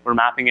 We're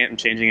mapping it and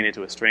changing it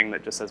into a string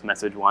that just says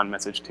message 1,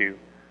 message 2.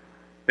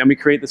 Then we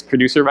create this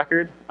producer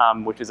record,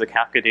 which is a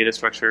Kafka data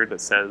structure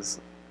that says,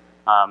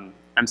 I'm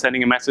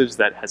sending a message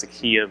that has a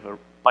key of a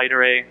byte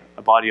array,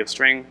 a body of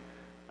string.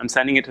 I'm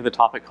sending it to the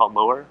topic called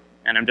lower,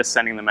 and I'm just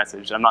sending the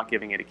message. I'm not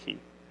giving it a key.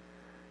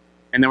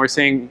 And then we're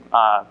saying,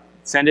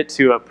 send it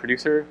to a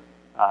producer,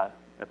 a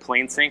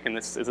plain sink, and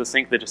this is a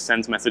sink that just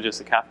sends messages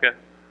to Kafka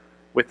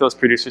with those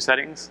producer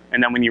settings.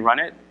 And then when you run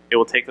it, it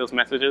will take those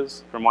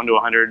messages from 1 to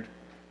 100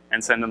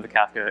 and send them to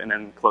Kafka, and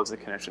then close the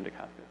connection to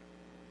Kafka.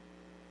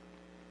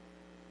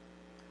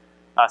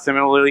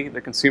 Similarly,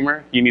 the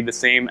consumer, you need the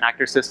same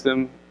actor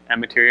system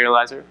and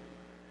materializer.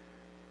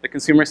 The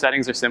consumer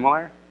settings are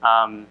similar.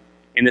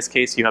 In this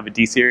case, you have a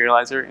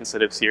deserializer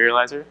instead of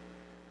serializer.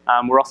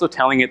 We're also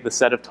telling it the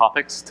set of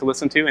topics to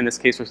listen to. In this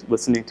case, we're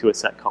listening to a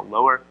set called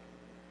lower.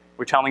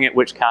 We're telling it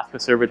which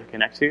Kafka server to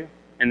connect to.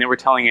 And then we're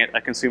telling it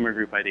a consumer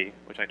group ID,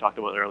 which I talked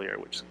about earlier,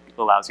 which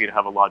allows you to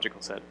have a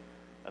logical set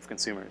of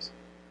consumers.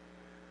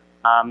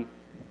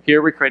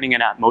 Here we're creating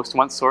an at most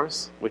once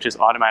source, which is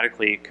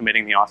automatically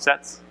committing the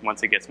offsets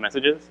once it gets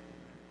messages.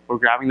 We're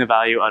grabbing the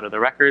value out of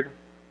the record,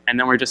 and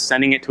then we're just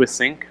sending it to a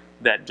sink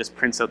that just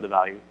prints out the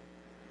value.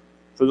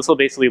 So this will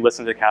basically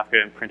listen to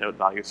Kafka and print out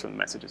values from the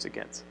messages it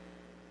gets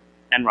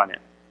and run it.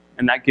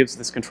 And that gives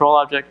this control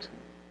object.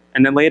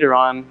 And then later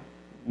on,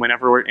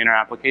 whenever we're in our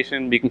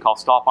application, we can call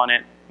stop on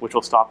it, which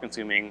will stop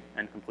consuming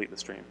and complete the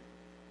stream.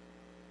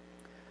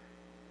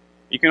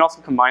 You can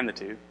also combine the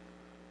two.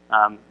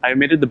 I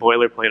omitted the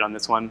boilerplate on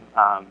this one,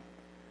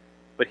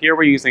 but here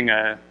we're using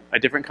a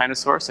different kind of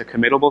source, a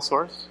committable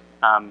source.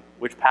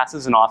 which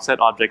passes an offset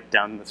object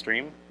down the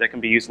stream that can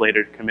be used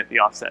later to commit the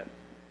offset.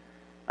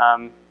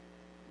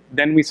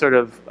 Then we sort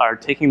of are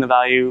taking the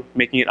value,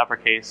 making it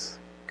uppercase,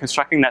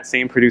 constructing that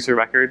same producer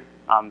record,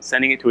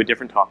 sending it to a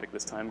different topic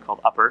this time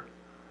called upper.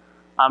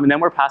 And then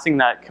we're passing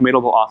that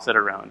committable offset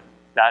around.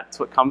 That's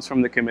what comes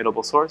from the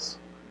committable source.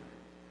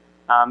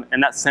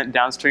 And that's sent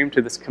downstream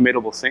to this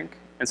committable sink.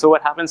 And so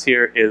what happens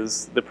here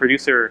is the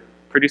producer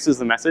produces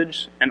the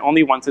message, and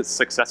only once it's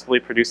successfully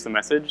produced the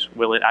message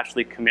will it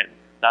actually commit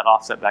that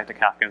offset back to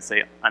Kafka and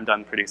say, I'm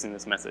done producing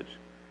this message.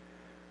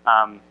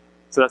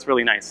 So that's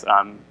really nice.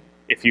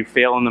 If you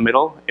fail in the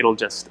middle, it'll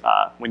just,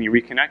 when you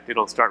reconnect,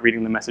 it'll start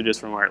reading the messages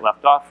from where it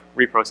left off,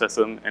 reprocess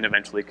them, and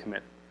eventually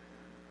commit.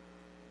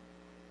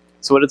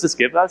 So what does this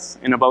give us?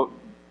 In about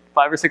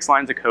 5 or 6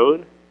 lines of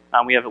code,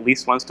 we have at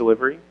least once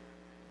delivery.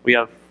 We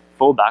have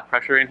full back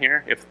pressure in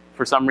here. If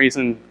for some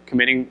reason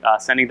committing,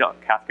 sending to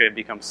Kafka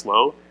becomes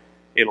slow,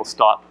 it'll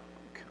stop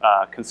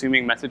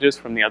consuming messages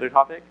from the other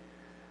topic.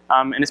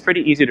 And it's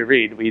pretty easy to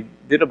read. We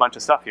did a bunch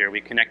of stuff here.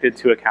 We connected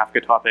to a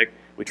Kafka topic,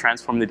 we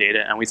transformed the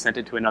data, and we sent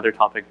it to another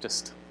topic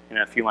just in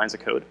a few lines of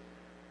code.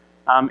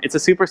 It's a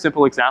super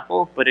simple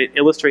example, but it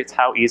illustrates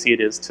how easy it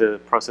is to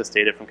process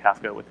data from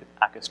Kafka with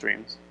Akka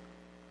streams.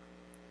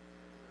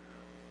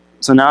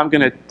 So now I'm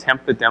going to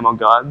tempt the demo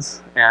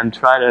gods and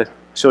try to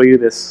show you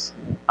this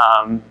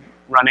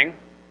running.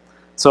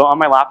 So on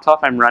my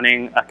laptop, I'm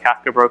running a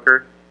Kafka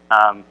broker.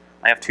 I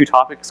have 2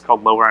 topics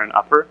called lower and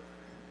upper.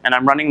 And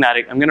I'm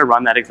going to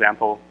run that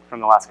example from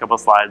the last couple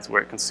of slides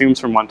where it consumes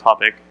from one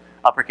topic,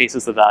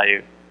 uppercases the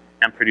value,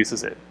 and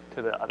produces it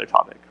to the other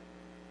topic.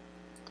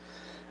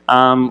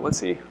 Let's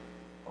see.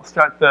 I'll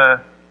start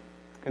the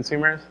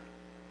consumers.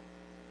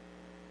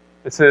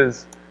 This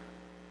is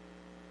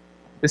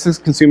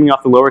consuming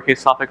off the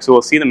lowercase topic, so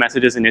we'll see the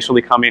messages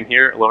initially come in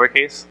here,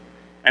 lowercase.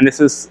 And this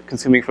is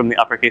consuming from the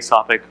uppercase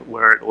topic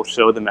where it will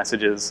show the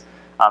messages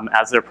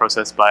as they're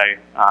processed by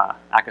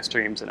Akka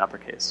streams in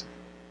uppercase.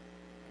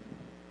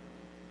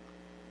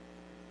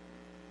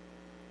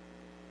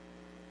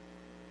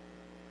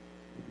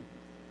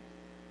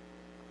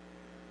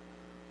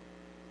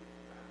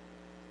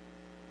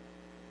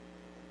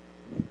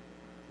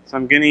 So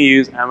I'm going to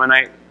use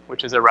Ammonite,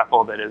 which is a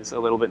REPL that is a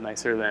little bit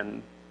nicer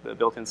than the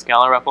built-in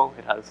Scala REPL.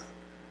 It has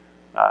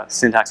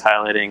syntax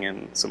highlighting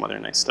and some other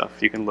nice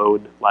stuff. You can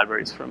load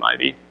libraries from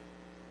Ivy.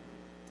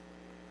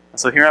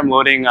 So here I'm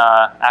loading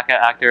Akka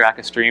Actor,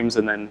 Akka Streams,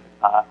 and then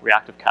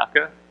Reactive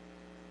Kafka.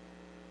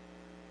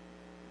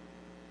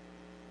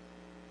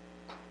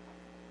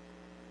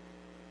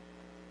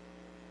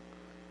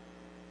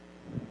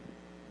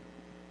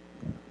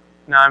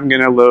 Now I'm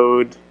going to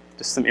load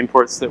just some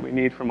imports that we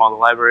need from all the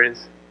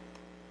libraries.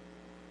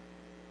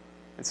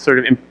 It's sort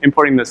of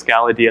importing the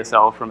Scala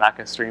DSL from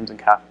Akka Streams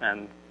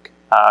and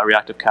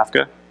Reactive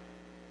Kafka.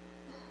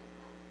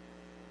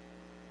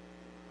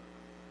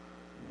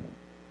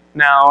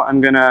 Now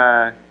I'm going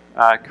to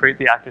create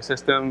the actor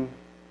system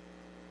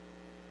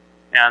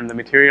and the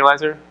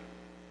materializer.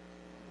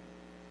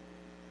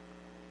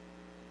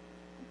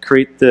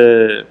 Create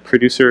the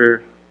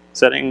producer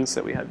settings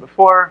that we had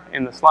before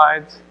in the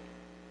slides.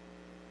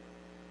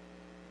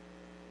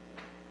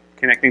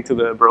 Connecting to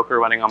the broker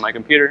running on my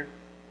computer.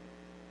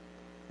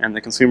 And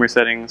the consumer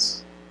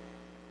settings.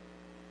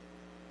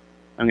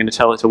 I'm going to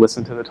tell it to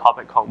listen to the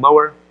topic called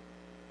lower.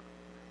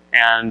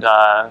 And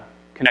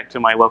connect to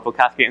my local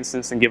Kafka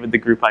instance and give it the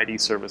group ID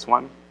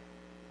service1.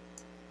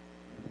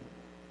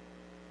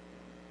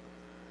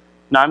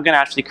 Now I'm going to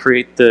actually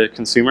create the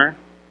consumer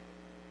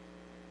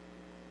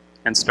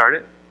and start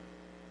it.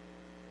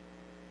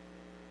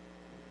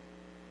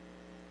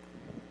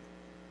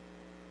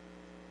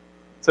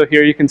 So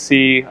here you can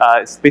see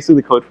it's basically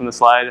the code from the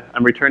slide.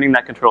 I'm returning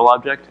that control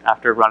object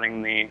after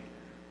running the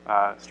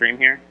stream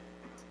here.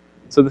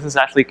 So this is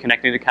actually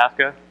connecting to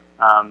Kafka.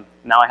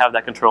 Now I have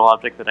that control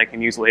object that I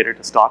can use later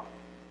to stop.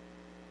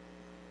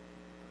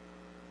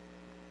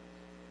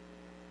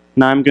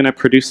 Now I'm going to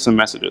produce some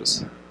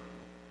messages.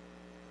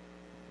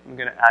 I'm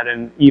going to add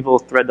an evil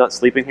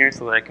thread.sleep in here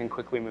so that I can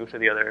quickly move to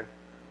the other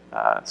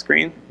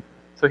screen.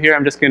 So here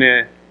I'm just going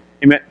to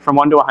emit from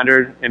 1 to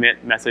 100,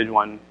 emit message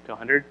 1 to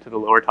 100 to the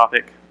lower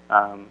topic.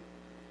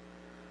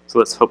 So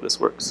let's hope this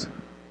works.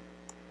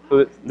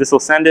 So this will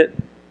send it.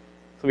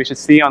 So we should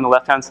see on the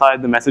left-hand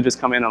side the messages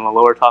come in on the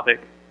lower topic,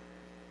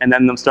 and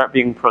then them start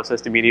being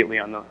processed immediately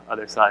on the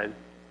other side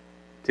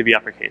to be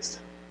uppercased.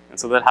 And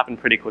so that happened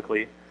pretty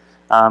quickly.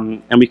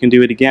 And we can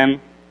do it again.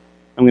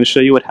 I'm going to show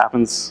you what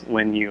happens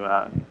when you,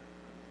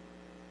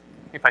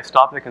 if I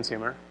stop the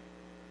consumer.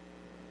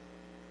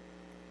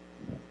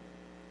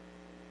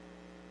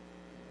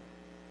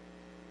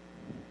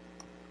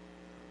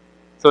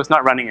 So it's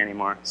not running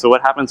anymore. So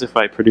what happens if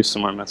I produce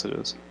some more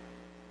messages?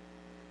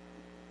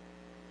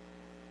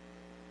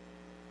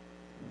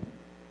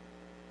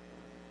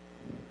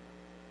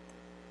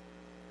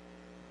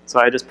 So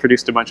I just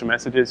produced a bunch of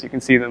messages. You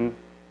can see them.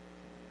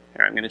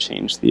 Here, I'm going to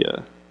change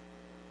the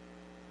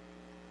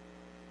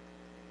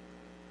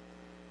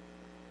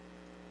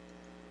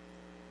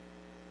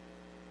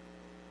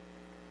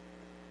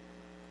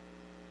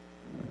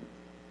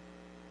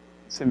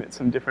submit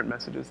some different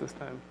messages this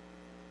time.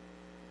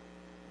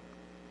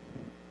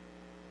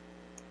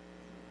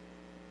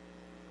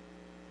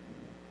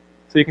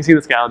 So you can see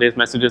the Scala days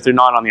messages. They're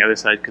not on the other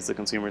side because the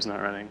consumer is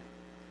not running.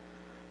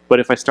 But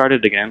if I start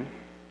it again,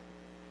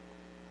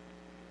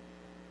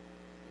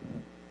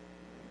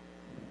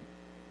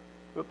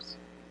 oops.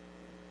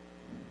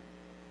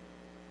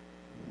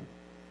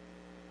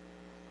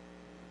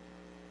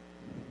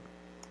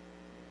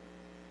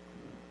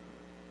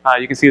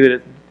 You can see that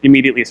it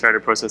immediately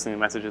started processing the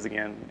messages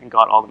again and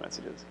got all the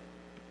messages.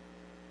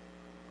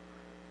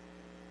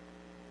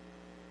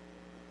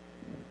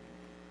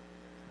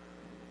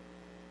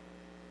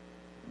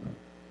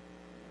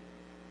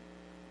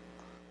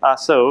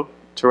 So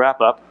to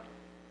wrap up,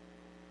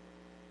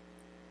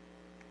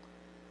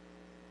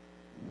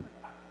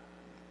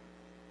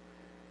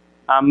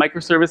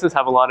 microservices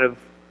have a lot of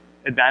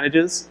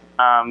advantages.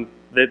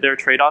 There are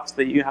trade-offs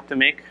that you have to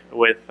make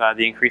with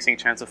the increasing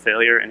chance of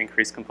failure and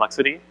increased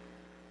complexity.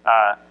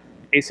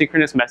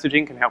 Asynchronous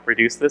messaging can help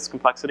reduce this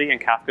complexity,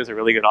 and Kafka is a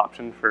really good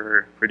option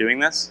for doing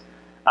this.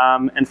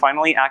 And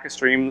finally, Akka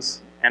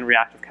streams and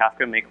reactive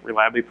Kafka make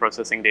reliably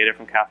processing data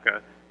from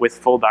Kafka with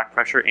full back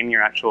pressure in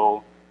your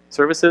actual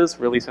services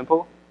really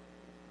simple.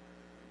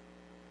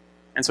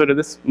 And so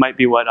this might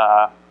be what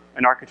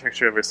an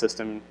architecture of a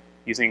system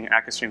using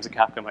Akka streams and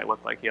Kafka might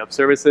look like. You have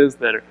services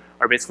that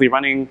are basically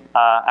running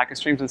Akka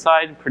streams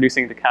inside,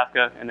 producing to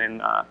Kafka, and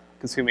then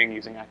consuming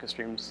using Akka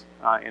streams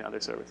in other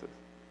services.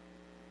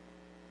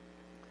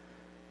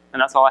 And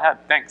that's all I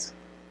had. Thanks.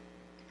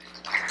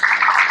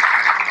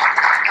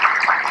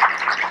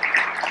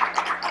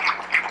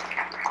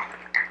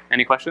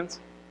 Any questions?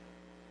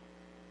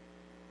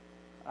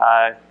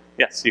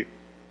 Yes, you.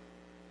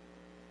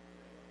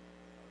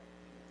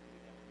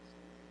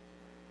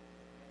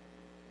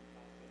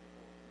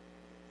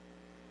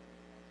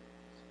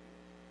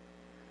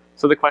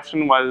 So the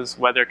question was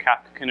whether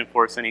Kafka can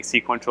enforce any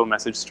sequential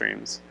message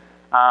streams.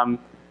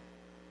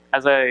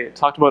 As I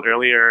talked about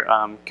earlier,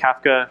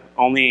 Kafka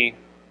only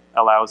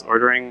allows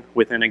ordering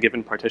within a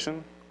given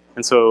partition.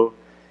 And so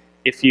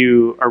if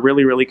you are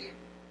really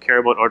care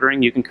about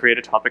ordering, you can create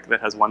a topic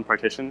that has one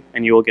partition,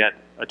 and you will get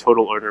a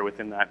total order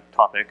within that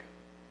topic.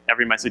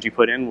 Every message you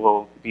put in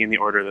will be in the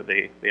order that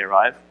they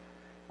arrive.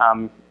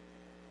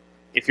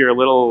 If you're a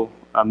little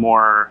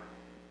more,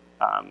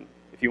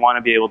 if you want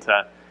to be able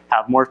to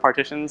have more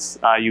partitions,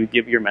 you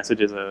give your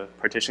messages a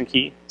partition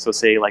key. So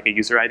say like a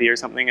user ID or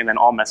something, and then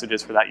all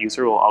messages for that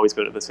user will always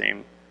go to the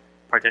same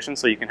partition,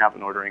 so you can have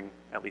an ordering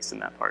at least in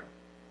that part.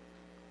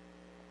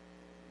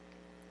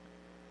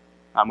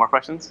 More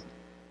questions?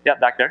 Yeah,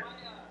 back there.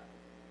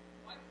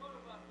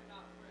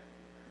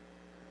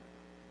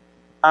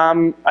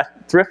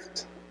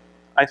 Thrift,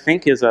 I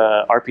think, is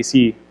a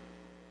RPC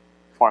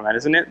format,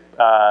 isn't it?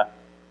 I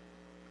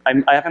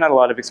haven't had a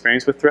lot of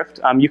experience with Thrift.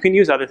 You can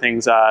use other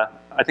things.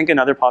 I think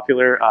another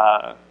popular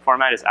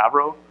format is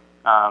Avro.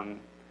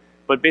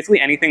 But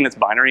basically anything that's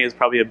binary is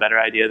probably a better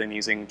idea than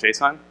using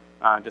JSON,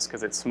 just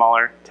because it's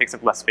smaller, takes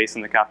up less space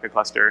in the Kafka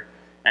cluster,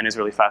 and is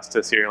really fast to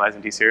serialize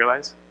and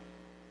deserialize.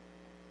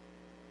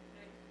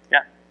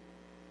 Yeah.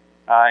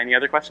 Any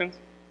other questions?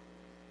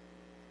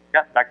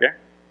 Yeah, back there.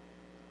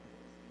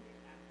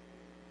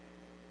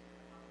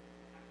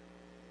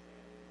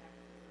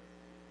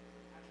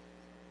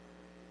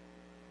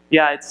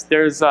 Yeah,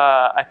 there's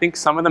I think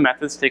some of the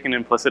methods take an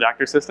implicit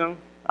actor system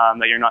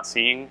that you're not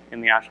seeing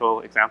in the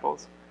actual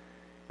examples.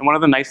 And one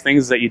of the nice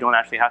things is that you don't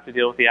actually have to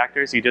deal with the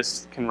actors. You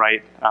just can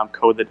write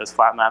code that does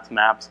flat maps,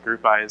 maps,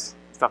 group bys,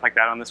 stuff like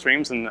that on the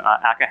streams. And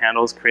Akka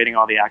handles creating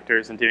all the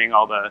actors and doing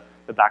all the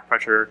back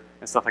pressure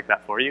and stuff like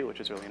that for you, which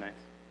is really nice.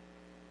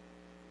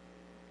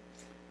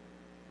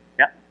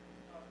 Yeah?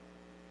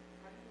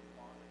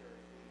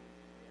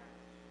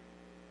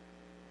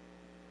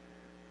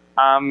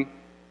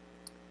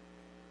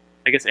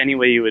 I guess any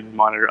way you would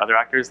monitor other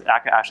actors,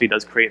 Akka actually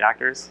does create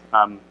actors,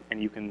 and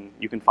you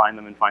can find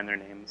them and find their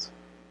names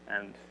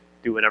and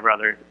do whatever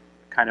other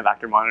kind of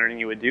actor monitoring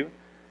you would do.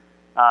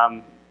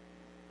 I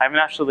haven't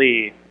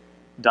actually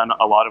done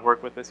a lot of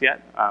work with this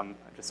yet. I've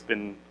just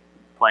been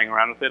playing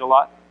around with it a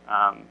lot,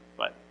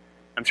 but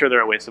I'm sure there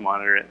are ways to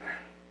monitor it.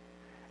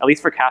 At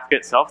least for Kafka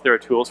itself, there are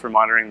tools for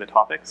monitoring the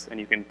topics, and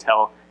you can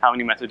tell how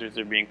many messages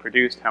are being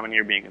produced, how many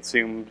are being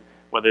consumed,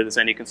 whether there's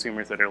any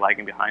consumers that are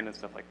lagging behind and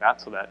stuff like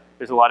that, so that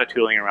there's a lot of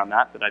tooling around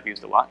that I've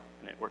used a lot,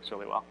 and it works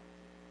really well.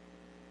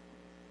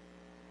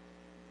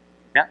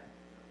 Yeah?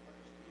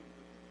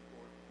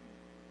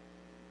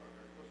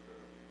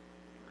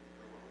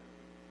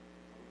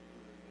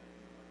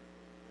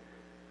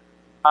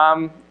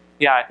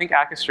 Yeah, I think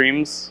Akka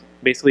Streams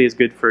basically is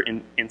good for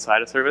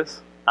inside a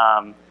service.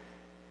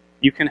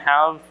 You can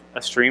have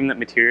a stream that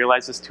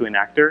materializes to an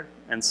actor,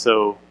 and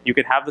so you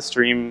could have the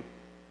stream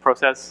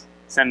process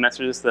send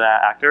messages to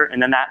that actor,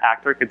 and then that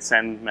actor could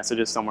send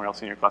messages somewhere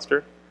else in your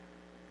cluster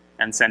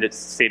and send it,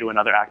 say, to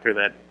another actor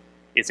that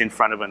is in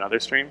front of another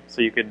stream.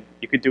 So you could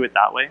do it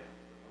that way.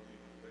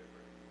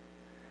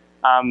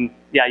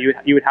 Yeah,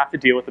 you would have to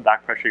deal with the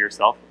back pressure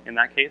yourself in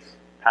that case,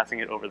 passing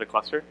it over the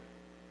cluster,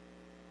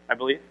 I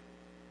believe.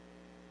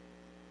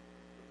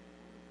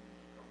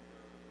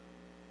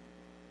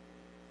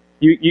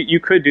 You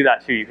could do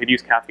that too. You could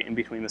use Kafka in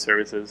between the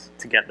services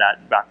to get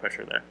that back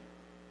pressure there,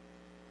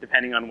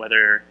 depending on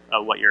whether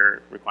what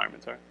your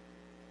requirements are.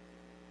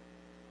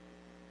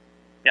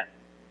 Yeah.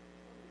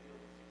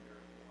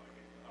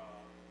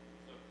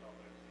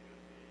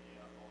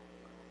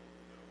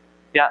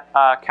 Yeah,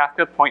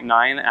 Kafka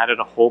 0.9 added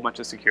a whole bunch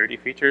of security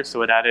features.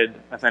 So it added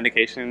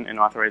authentication and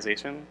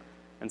authorization.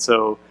 And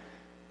so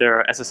there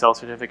are SSL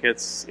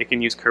certificates. It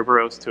can use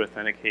Kerberos to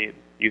authenticate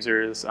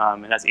users.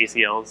 It has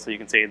ACLs, so you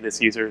can say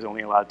this user is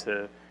only allowed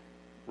to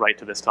write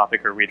to this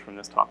topic or read from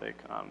this topic.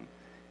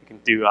 You can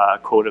do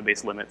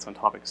quota-based limits on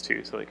topics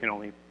too, so it can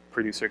only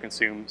produce or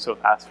consume so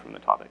fast from the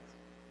topics.